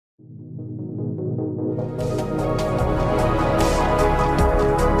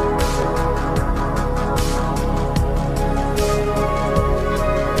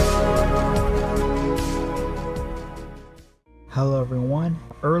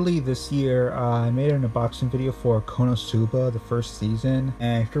early this year, I made an unboxing video for Konosuba, the first season.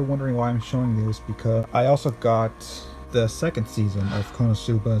 And if you're wondering why I'm showing this, because I also got the second season of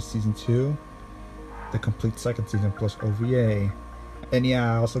Konosuba Season 2. The complete second season plus OVA. And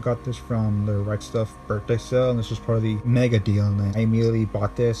yeah, I also got this from the Rightstuff birthday sale, and this was part of the mega deal. And I immediately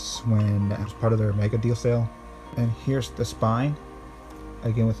bought this when it was part of their mega deal sale. And here's the spine,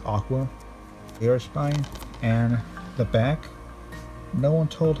 again with Aqua, air spine, and the back. No one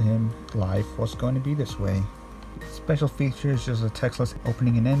told him life was going to be this way. Special features, just a textless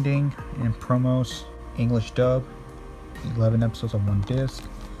opening and ending, and promos, English dub, 11 episodes on one disc,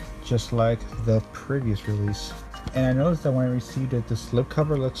 just like the previous release. And I noticed that when I received it, the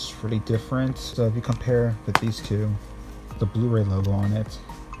slipcover looks really different. So if you compare with these two, the Blu-ray logo on it,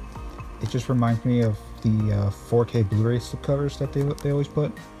 it just reminds me of the 4K Blu-ray slipcovers that they always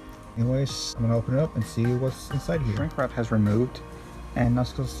put. Anyways, I'm gonna open it up and see what's inside here. Shrink wrap has removed, and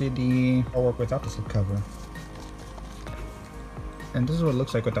let's go see the artwork without the slipcover. And this is what it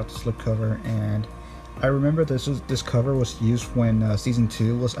looks like without the slipcover. And I remember this cover was used when season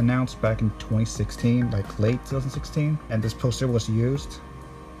 2 was announced back in 2016, like late 2016, and this poster was used.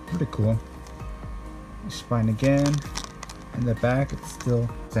 Pretty cool. Spine again. In the back, it's still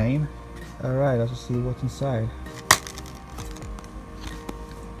the same. Alright, let's see what's inside.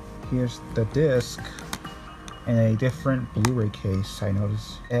 Here's the disc in a different Blu-ray case, I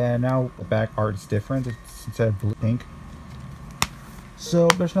noticed. And now the back art is different. It's instead of blue, pink. So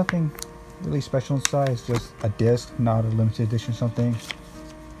there's nothing really special inside. It's just a disc, not a limited edition something.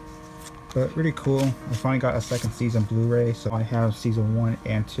 But really cool. I finally got a second season Blu-ray, so I have season 1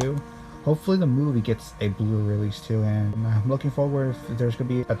 and 2. Hopefully the movie gets a Blu-ray release too, and I'm looking forward if there's going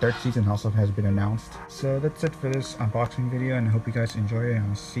to be a third season also has been announced. So that's it for this unboxing video, and I hope you guys enjoy it, and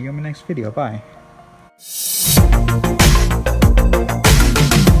I'll see you in my next video. Bye!